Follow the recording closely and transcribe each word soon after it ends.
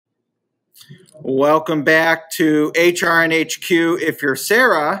Welcome back to HRNHQ. If you're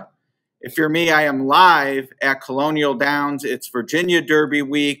Sarah, if you're me, I am live at Colonial Downs. It's Virginia Derby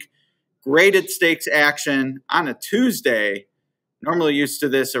week, graded stakes action on a Tuesday. Normally used to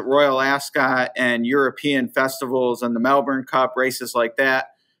this at Royal Ascot and European festivals and the Melbourne Cup, races like that.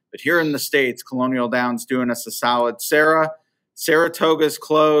 But here in the States, Colonial Downs doing us a solid. Sarah, Saratoga's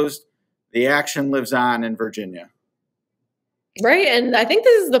closed. The action lives on in Virginia. Right. And I think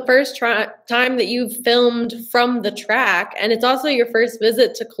this is the first time that you've filmed from the track. And it's also your first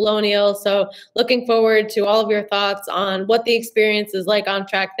visit to Colonial. So looking forward to all of your thoughts on what the experience is like on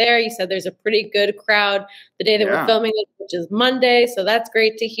track there. You said there's a pretty good crowd the day that we're filming it, which is Monday. So that's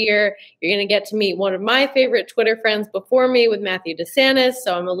great to hear. You're going to get to meet one of my favorite Twitter friends before me with Matthew DeSantis.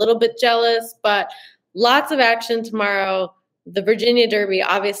 So I'm a little bit jealous, but lots of action tomorrow. The Virginia Derby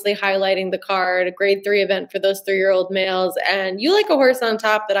obviously highlighting the card, a grade 3 event for those 3-year-old males. And you like a horse on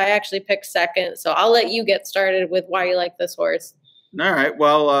top that I actually picked second. So I'll let you get started with why you like this horse. All right.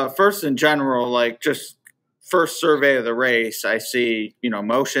 Well, first in general, like just first survey of the race, I see,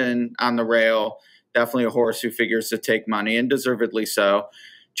 motion on the rail. Definitely a horse who figures to take money, and deservedly so.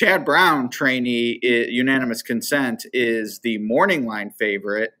 Chad Brown, trainee, unanimous consent, is the morning line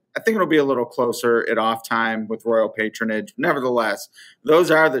favorite. I think it'll be a little closer at off time with royal patronage. Nevertheless, those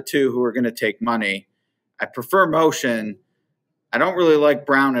are the two who are going to take money. I prefer motion. I don't really like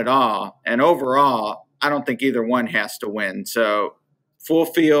Brown at all. And overall, I don't think either one has to win. So full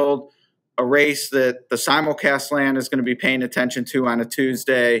field, a race that the simulcast land is going to be paying attention to on a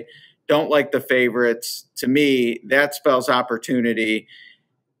Tuesday. Don't like the favorites. To me, that spells opportunity.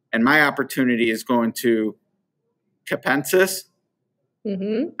 And my opportunity is going to Capensis.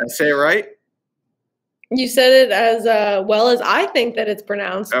 Did I say it right? You said it as well as I think that it's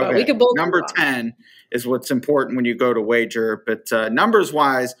pronounced, but we could both. Number 10 is what's important when you go to wager. But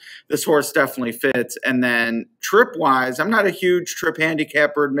numbers-wise, this horse definitely fits. And then trip-wise, I'm not a huge trip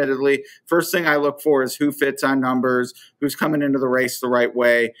handicapper, admittedly. First thing I look for is who fits on numbers, who's coming into the race the right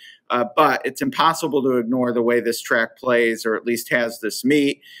way. But it's impossible to ignore the way this track plays, or at least has this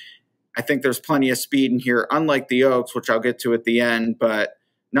meet. I think there's plenty of speed in here, unlike the Oaks, which I'll get to at the end. But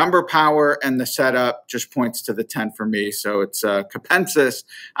number, power, and the setup just points to the 10 for me. So it's Capensis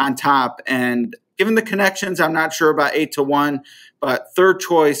on top. And given the connections, I'm not sure about 8-1, but third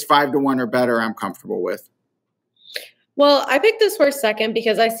choice, 5-1 or better, I'm comfortable with. Well, I picked this horse second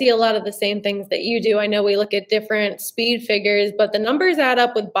because I see a lot of the same things that you do. I know we look at different speed figures, but the numbers add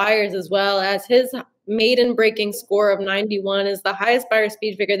up with Beyers as well, as his maiden breaking score of 91 is the highest Beyers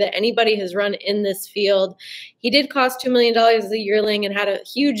speed figure that anybody has run in this field. He did cost $2 million as a yearling and had a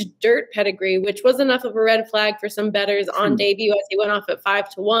huge dirt pedigree, which was enough of a red flag for some bettors on debut as he went off at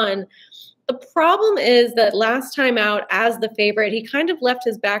 5-1. The problem is that last time out as the favorite, he kind of left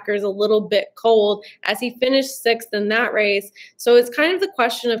his backers a little bit cold as he finished 6th in that race. So it's kind of the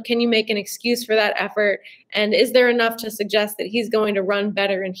question of, can you make an excuse for that effort? And is there enough to suggest that he's going to run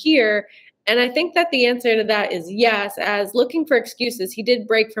better in here? And I think that the answer to that is yes, as looking for excuses, he did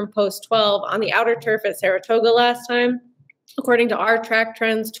break from post 12 on the outer turf at Saratoga last time. According to our track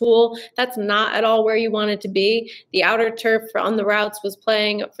trends tool, that's not at all where you want it to be. The outer turf on the routes was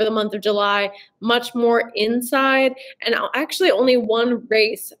playing for the month of July much more inside. And actually only one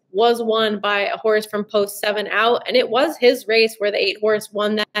race was won by a horse from post 7 out. And it was his race where the 8 horse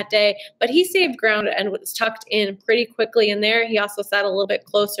won that day. But he saved ground and was tucked in pretty quickly in there. He also sat a little bit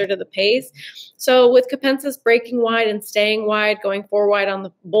closer to the pace. So with Capensis breaking wide and staying wide, going 4 wide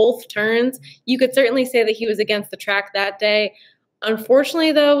on both turns, you could certainly say that he was against the track that day.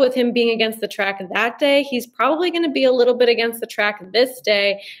 Unfortunately, though, with him being against the track that day, he's probably going to be a little bit against the track this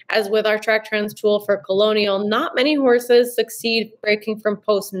day, as with our track trends tool for Colonial. Not many horses succeed breaking from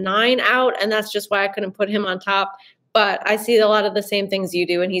post 9 out, and that's just why I couldn't put him on top. But I see a lot of the same things you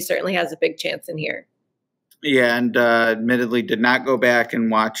do, and he certainly has a big chance in here. Yeah, and admittedly did not go back and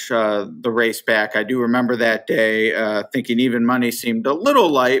watch the race back. I do remember that day thinking even money seemed a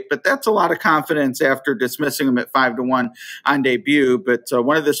little light, but that's a lot of confidence after dismissing him at 5-1 on debut. But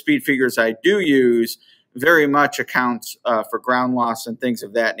one of the speed figures I do use very much accounts for ground loss and things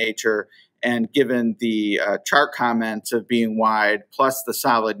of that nature. And given the chart comments of being wide plus the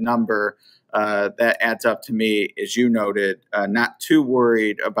solid number, that adds up to me, as you noted, not too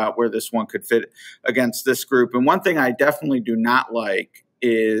worried about where this one could fit against this group. And one thing I definitely do not like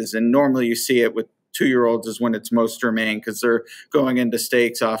is, and normally you see it with 2-year-olds is when it's most germane because they're going into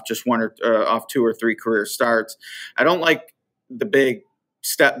stakes off just off 2 or 3 career starts. I don't like the big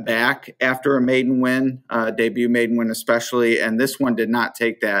step back after a maiden win, debut maiden win especially, and this one did not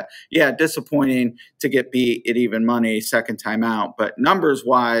take that. Yeah, disappointing to get beat at even money second time out, but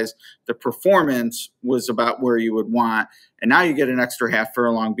numbers-wise, the performance was about where you would want, and now you get an extra half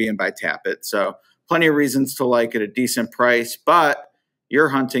furlong being by Tapit. So plenty of reasons to like at a decent price, but you're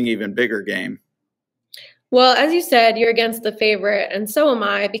hunting even bigger game. Well, as you said, you're against the favorite, and so am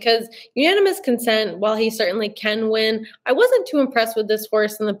I, because unanimous consent, while he certainly can win, I wasn't too impressed with this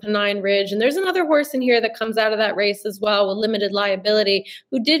horse in the Pennine Ridge. And there's another horse in here that comes out of that race as well with Limited Liability,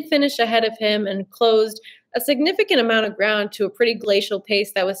 who did finish ahead of him and closed a significant amount of ground to a pretty glacial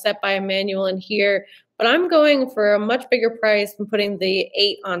pace that was set by Emmanuel in here. But I'm going for a much bigger price and putting the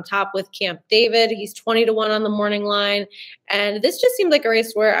 8 on top with Camp David. He's 20-1 on the morning line. And this just seemed like a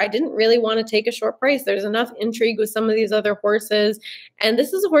race where I didn't really want to take a short price. There's enough intrigue with some of these other horses. And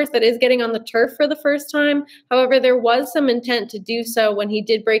this is a horse that is getting on the turf for the first time. However, there was some intent to do so when he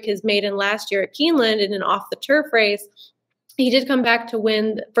did break his maiden last year at Keeneland in an off-the-turf race. He did come back to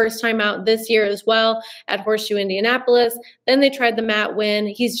win the first time out this year as well at Horseshoe Indianapolis. Then they tried the Matt win.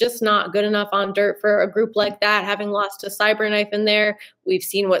 He's just not good enough on dirt for a group like that, having lost to Cyberknife in there. We've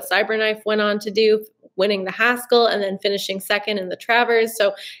seen what Cyberknife went on to do, winning the Haskell and then finishing second in the Travers.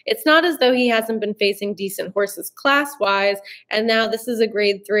 So it's not as though he hasn't been facing decent horses class-wise. And now this is a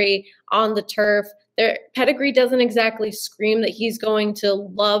grade 3 on the turf. Their pedigree doesn't exactly scream that he's going to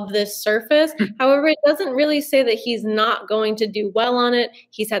love this surface. However, it doesn't really say that he's not going to do well on it.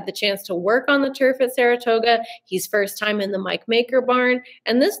 He's had the chance to work on the turf at Saratoga. He's first time in the Mike Maker barn.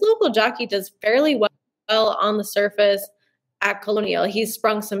 And this local jockey does fairly well on the surface at Colonial. He's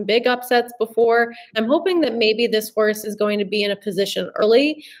sprung some big upsets before. I'm hoping that maybe this horse is going to be in a position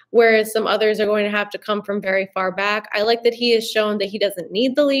early, whereas some others are going to have to come from very far back. I like that he has shown that he doesn't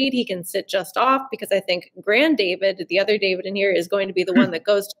need the lead. He can sit just off, because I think Grand David, the other David in here, is going to be the one that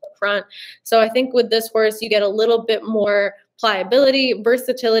goes to the front. So I think with this horse, you get a little bit more pliability,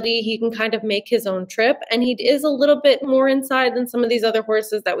 versatility. He can kind of make his own trip, and he is a little bit more inside than some of these other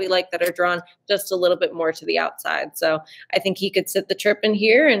horses that we like that are drawn just a little bit more to the outside. So I think he could sit the trip in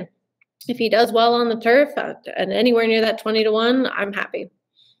here, and if he does well on the turf and anywhere near that 20-1, I'm happy.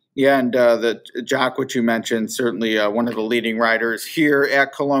 Yeah, and the jock, which you mentioned, certainly one of the leading riders here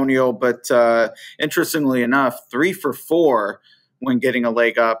at Colonial, but interestingly enough, 3 for 4 when getting a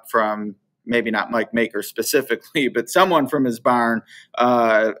leg up from maybe not Mike Maker specifically, but someone from his barn.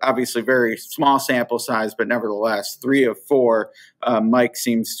 Obviously very small sample size, but nevertheless, 3 of 4. Mike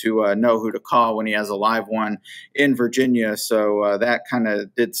seems to know who to call when he has a live one in Virginia. So that kind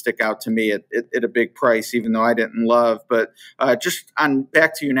of did stick out to me at a big price, even though I didn't love. But just on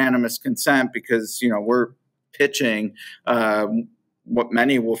back to unanimous consent, because, you know, we're pitching what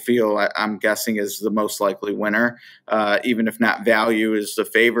many will feel, I'm guessing, is the most likely winner, even if not value is the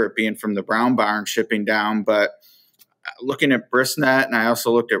favorite, being from the Brown Barn shipping down. But looking at Brisnet, and I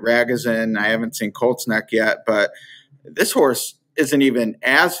also looked at Ragozin, I haven't seen Colts Neck yet, but this horse isn't even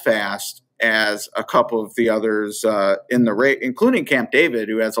as fast as a couple of the others in the race, including Camp David,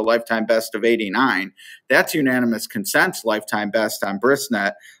 who has a lifetime best of 89. That's unanimous consent's lifetime best on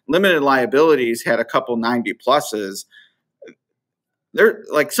Brisnet. Limited Liabilities had a couple 90 pluses. They're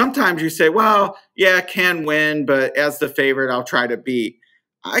like, sometimes you say, well, yeah, can win, but as the favorite, I'll try to beat.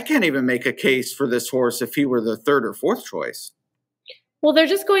 I can't even make a case for this horse if he were the 3rd or 4th choice. Well, they're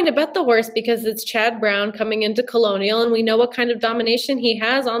just going to bet the horse because it's Chad Brown coming into Colonial, and we know what kind of domination he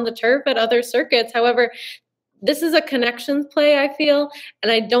has on the turf at other circuits. However, this is a connections play, I feel,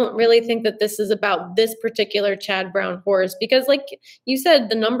 and I don't really think that this is about this particular Chad Brown horse, because like you said,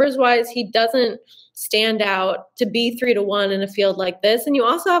 the numbers-wise, he doesn't stand out to be 3-1 in a field like this. And you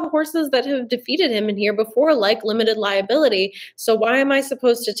also have horses that have defeated him in here before, like Limited Liability. So why am I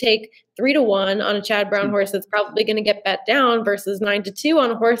supposed to take 3-1 on a Chad Brown horse that's probably going to get bet down versus 9-2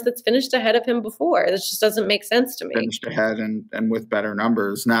 on a horse that's finished ahead of him before? This just doesn't make sense to me. Finished ahead and with better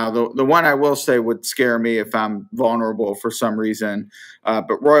numbers. Now, the one I will say would scare me if I'm vulnerable for some reason,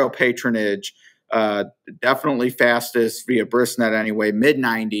 but Royal Patronage, definitely fastest via Brisnet anyway,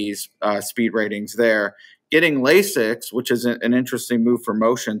 mid-90s speed ratings there. Getting Lasix, which is an interesting move for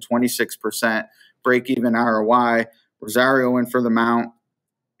Motion, 26% break-even ROI. Rosario in for the mount.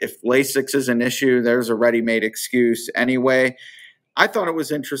 If Lasix is an issue, there's a ready-made excuse anyway. I thought it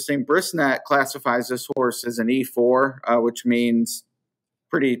was interesting. Brisnet classifies this horse as an E4, which means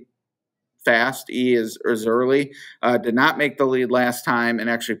pretty fast. E is early. Did not make the lead last time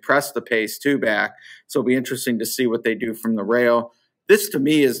and actually pressed the pace 2 back. So it'll be interesting to see what they do from the rail. This, to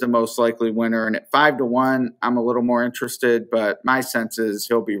me, is the most likely winner. And at 5-1, I'm a little more interested, but my sense is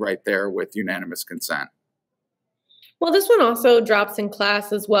he'll be right there with unanimous consent. Well, this one also drops in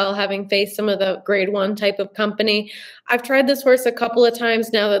class as well, having faced some of the grade one type of company. I've tried this horse a couple of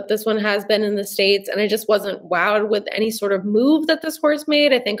times now that this one has been in the States, and I just wasn't wowed with any sort of move that this horse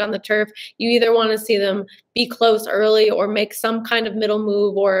made. I think on the turf, you either want to see them be close early or make some kind of middle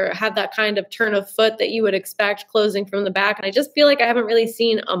move or have that kind of turn of foot that you would expect closing from the back. And I just feel like I haven't really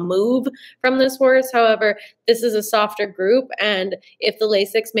seen a move from this horse. However, this is a softer group, and if the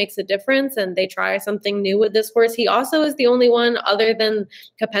Lasix makes a difference and they try something new with this horse, he also is the only one other than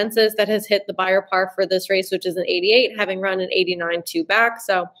Capensis that has hit the Beyer par for this race, which is an 88, having run an 89 2 back.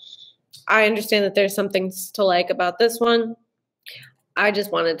 So I understand that there's something to like about this one. I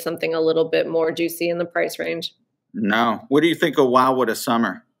just wanted something a little bit more juicy in the price range. No. What do you think of Wildwood of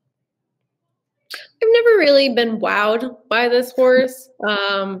Summer? I've never really been wowed by this horse.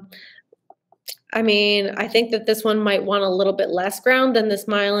 I mean, I think that this one might want a little bit less ground than this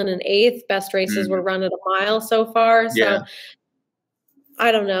mile and an eighth. Best races were run at a mile so far. So Yeah.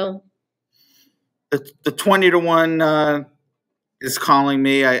 I don't know. The 20-1 is calling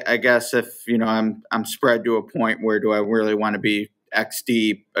me. I guess if I'm spread to a point where do I really want to be X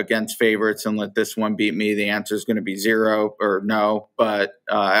deep against favorites and let this one beat me, the answer is going to be 0 or no. But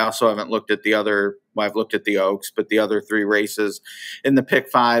I also haven't looked at the other. Well, I've looked at the Oaks, but the other 3 races in the pick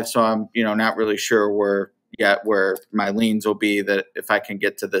 5. So I'm not really sure where my leans will be, that if I can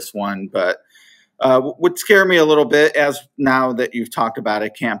get to this one. But would scare me a little bit, as now that you've talked about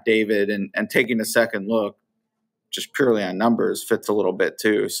it, Camp David, and taking a second look just purely on numbers fits a little bit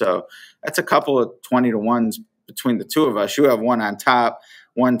too. So that's a couple of 20-1s between the two of us. You have one on top.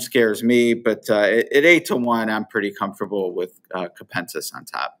 One scares me, but at 8-1, I'm pretty comfortable with Capensis on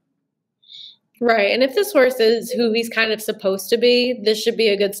top. Right. And if this horse is who he's kind of supposed to be, this should be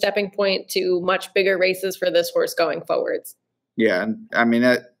a good stepping point to much bigger races for this horse going forwards. Yeah. I mean,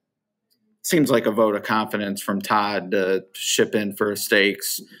 that seems like a vote of confidence from Todd to ship in for a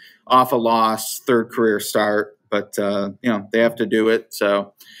stakes off a loss, 3rd career start. But, they have to do it.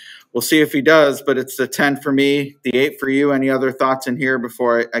 So we'll see if he does. But it's the 10 for me, the 8 for you. Any other thoughts in here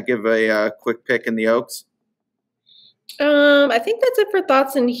before I give a quick pick in the Oaks? I think that's it for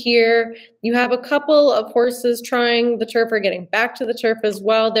thoughts in here. You have a couple of horses trying the turf or getting back to the turf as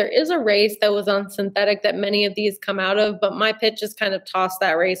well. There is a race that was on synthetic that many of these come out of, but my pitch just kind of tossed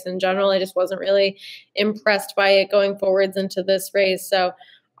that race in general. I just wasn't really impressed by it going forwards into this race. So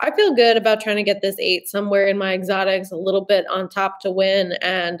I feel good about trying to get this 8 somewhere in my exotics, a little bit on top to win.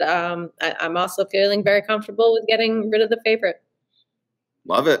 And I'm also feeling very comfortable with getting rid of the favorite.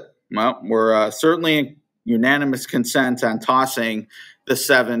 Love it. Well, we're certainly unanimous consent on tossing the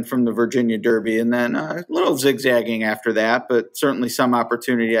 7 from the Virginia Derby, and then a little zigzagging after that, but certainly some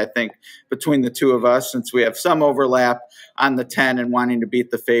opportunity, I think, between the two of us, since we have some overlap on the 10 and wanting to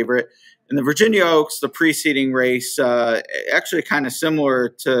beat the favorite. In the Virginia Oaks, the preceding race, actually kind of similar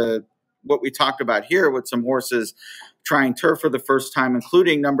to what we talked about here, with some horses trying turf for the first time,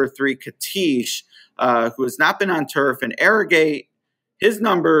 including number 3, Katish, who has not been on turf, and Arrogate. His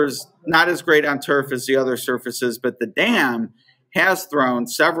numbers not as great on turf as the other surfaces, but the Dam has thrown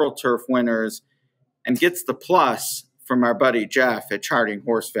several turf winners and gets the plus from our buddy Jeff at Charting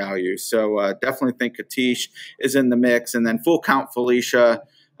Horse Value. So definitely think Katish is in the mix. And then Full Count Felicia,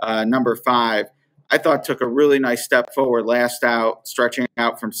 number 5, I thought took a really nice step forward last out, stretching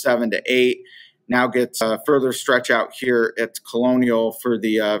out from 7 to 8. Now gets further stretch out here at Colonial for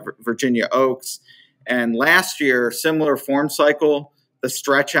the Virginia Oaks. And last year, similar form cycle, the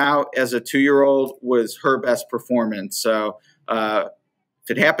stretch out as a 2-year-old was her best performance. So if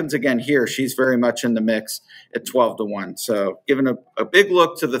it happens again here, she's very much in the mix at 12-1. So giving a big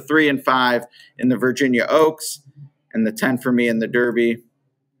look to the 3 and 5 in the Virginia Oaks, and the 10 for me in the Derby.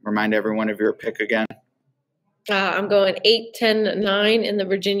 Remind everyone of your pick again. I'm going 8, 10, 9 in the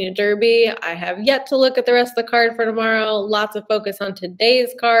Virginia Derby. I have yet to look at the rest of the card for tomorrow. Lots of focus on today's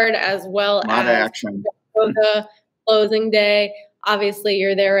card, as well as action. The closing day. Obviously,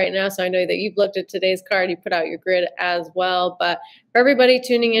 you're there right now, so I know that you've looked at today's card. You put out your grid as well. But for everybody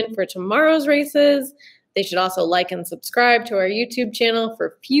tuning in for tomorrow's races, they should also like and subscribe to our YouTube channel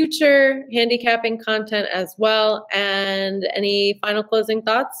for future handicapping content as well. And any final closing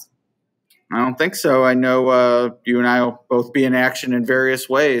thoughts? I don't think so. I know you and I will both be in action in various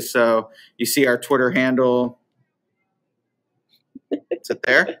ways. So you see our Twitter handle. Is it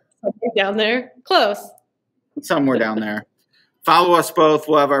there? Down there. Close. Somewhere down there. Follow us both.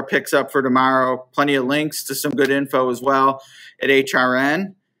 We'll have our picks up for tomorrow. Plenty of links to some good info as well at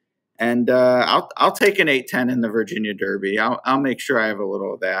HRN. And I'll take an 8-10 in the Virginia Derby. I'll make sure I have a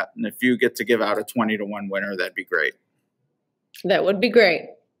little of that. And if you get to give out a 20-1 winner, that'd be great. That would be great.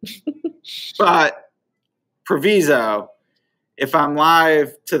 But proviso, if I'm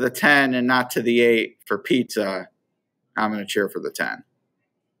live to the 10 and not to the 8 for pizza, I'm going to cheer for the 10.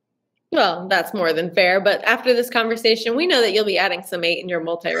 Well, that's more than fair. But after this conversation, we know that you'll be adding some 8 in your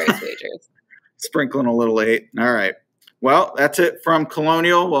multi-race wagers. Sprinkling a little 8. All right. Well, that's it from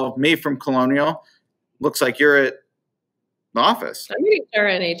Colonial. Well, me from Colonial. Looks like you're at the office. I'm pretty sure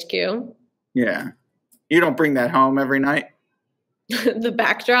in HQ. Yeah. You don't bring that home every night? The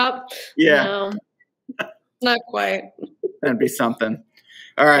backdrop? Yeah. No, not quite. That'd be something.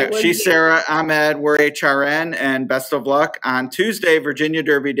 All right. She's Sarah. I'm Ed. We're HRN. And best of luck on Tuesday, Virginia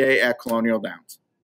Derby Day at Colonial Downs.